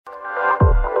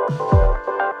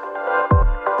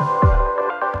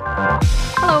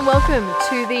Hello and welcome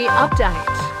to The Update.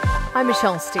 I'm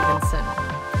Michelle Stevenson.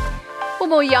 Well,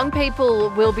 more young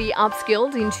people will be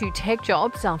upskilled into tech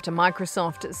jobs after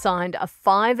Microsoft signed a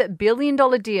 $5 billion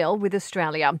deal with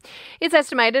Australia. It's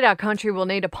estimated our country will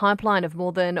need a pipeline of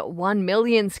more than 1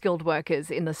 million skilled workers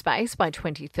in the space by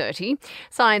 2030.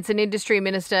 Science and Industry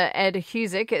Minister Ed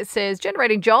Husic says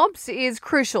generating jobs is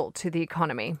crucial to the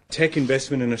economy. Tech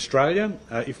investment in Australia,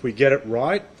 if we get it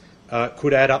right,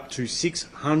 could add up to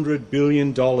 $600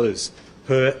 billion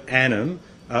per annum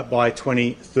by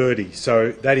 2030.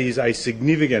 So that is a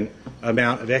significant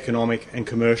amount of economic and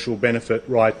commercial benefit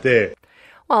right there.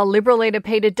 While Liberal leader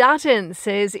Peter Dutton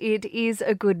says it is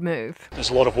a good move. There's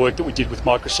a lot of work that we did with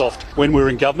Microsoft. When we were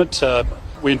in government,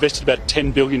 we invested about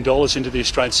 $10 billion into the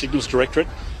Australian Signals Directorate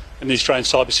and the Australian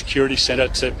Cyber Security Centre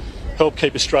to help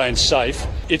keep Australians safe.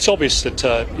 It's obvious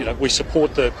that we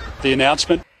support the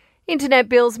announcement. Internet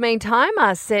bills, meantime,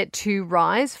 are set to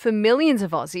rise for millions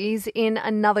of Aussies in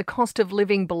another cost of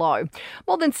living blow.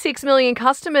 More than 6 million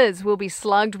customers will be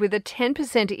slugged with a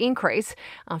 10% increase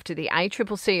after the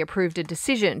ACCC approved a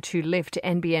decision to lift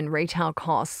NBN retail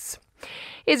costs.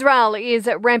 Israel is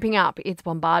ramping up its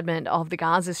bombardment of the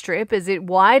Gaza Strip as it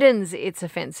widens its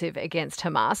offensive against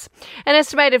Hamas. An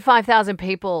estimated 5,000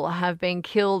 people have been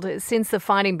killed since the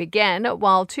fighting began,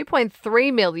 while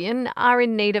 2.3 million are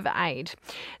in need of aid.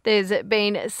 There's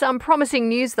been some promising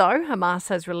news, though. Hamas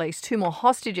has released 2 more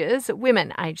hostages,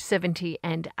 women aged 70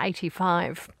 and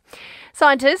 85.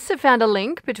 Scientists have found a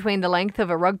link between the length of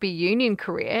a rugby union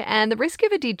career and the risk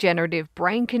of a degenerative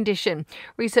brain condition.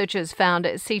 Researchers found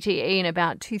CTE in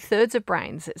about 2/3 of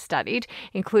brains studied,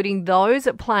 including those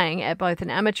playing at both an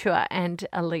amateur and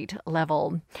elite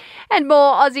level. And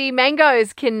more Aussie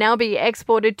mangoes can now be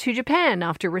exported to Japan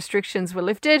after restrictions were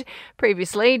lifted.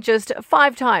 Previously, just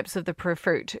 5 types of the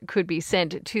fruit could be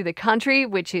sent to the country,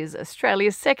 which is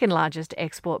Australia's second largest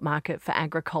export market for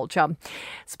agriculture.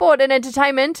 Sport and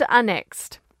entertainment are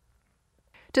next.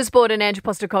 To sport, and Ange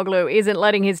Postecoglou isn't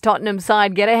letting his Tottenham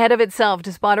side get ahead of itself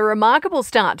despite a remarkable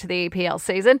start to the EPL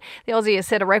season. The Aussie has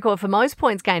set a record for most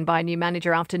points gained by a new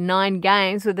manager after 9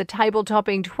 games, with the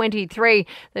table-topping 23.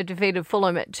 They've defeated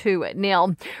Fulham at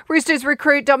 2-0. Roosters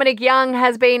recruit Dominic Young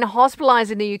has been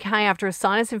hospitalised in the UK after a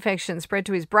sinus infection spread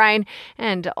to his brain,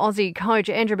 and Aussie coach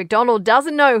Andrew McDonald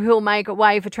doesn't know who'll make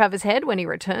way for Travis Head when he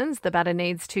returns. The batter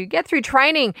needs to get through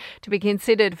training to be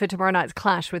considered for tomorrow night's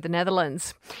clash with the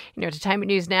Netherlands. In your entertainment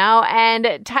news now,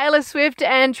 and Taylor Swift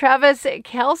and Travis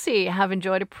Kelce have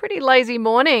enjoyed a pretty lazy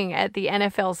morning at the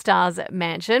NFL Stars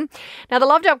mansion. Now, the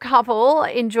loved-up couple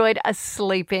enjoyed a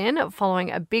sleep-in following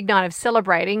a big night of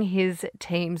celebrating his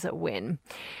team's win.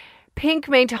 Pink,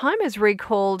 meantime, has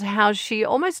recalled how she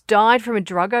almost died from a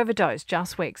drug overdose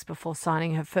just weeks before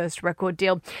signing her first record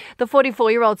deal. The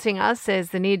 44-year-old singer says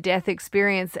the near-death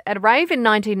experience at a rave in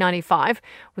 1995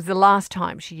 was the last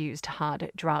time she used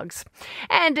hard drugs.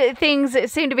 And things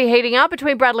seem to be heating up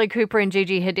between Bradley Cooper and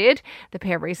Gigi Hadid. The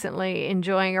pair recently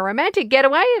enjoying a romantic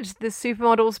getaway at the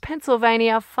supermodel's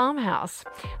Pennsylvania farmhouse.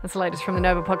 That's the latest from the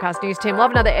Nova Podcast News team. We'll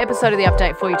have another episode of The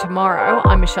Update for you tomorrow.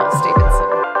 I'm Michelle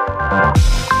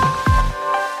Stevenson.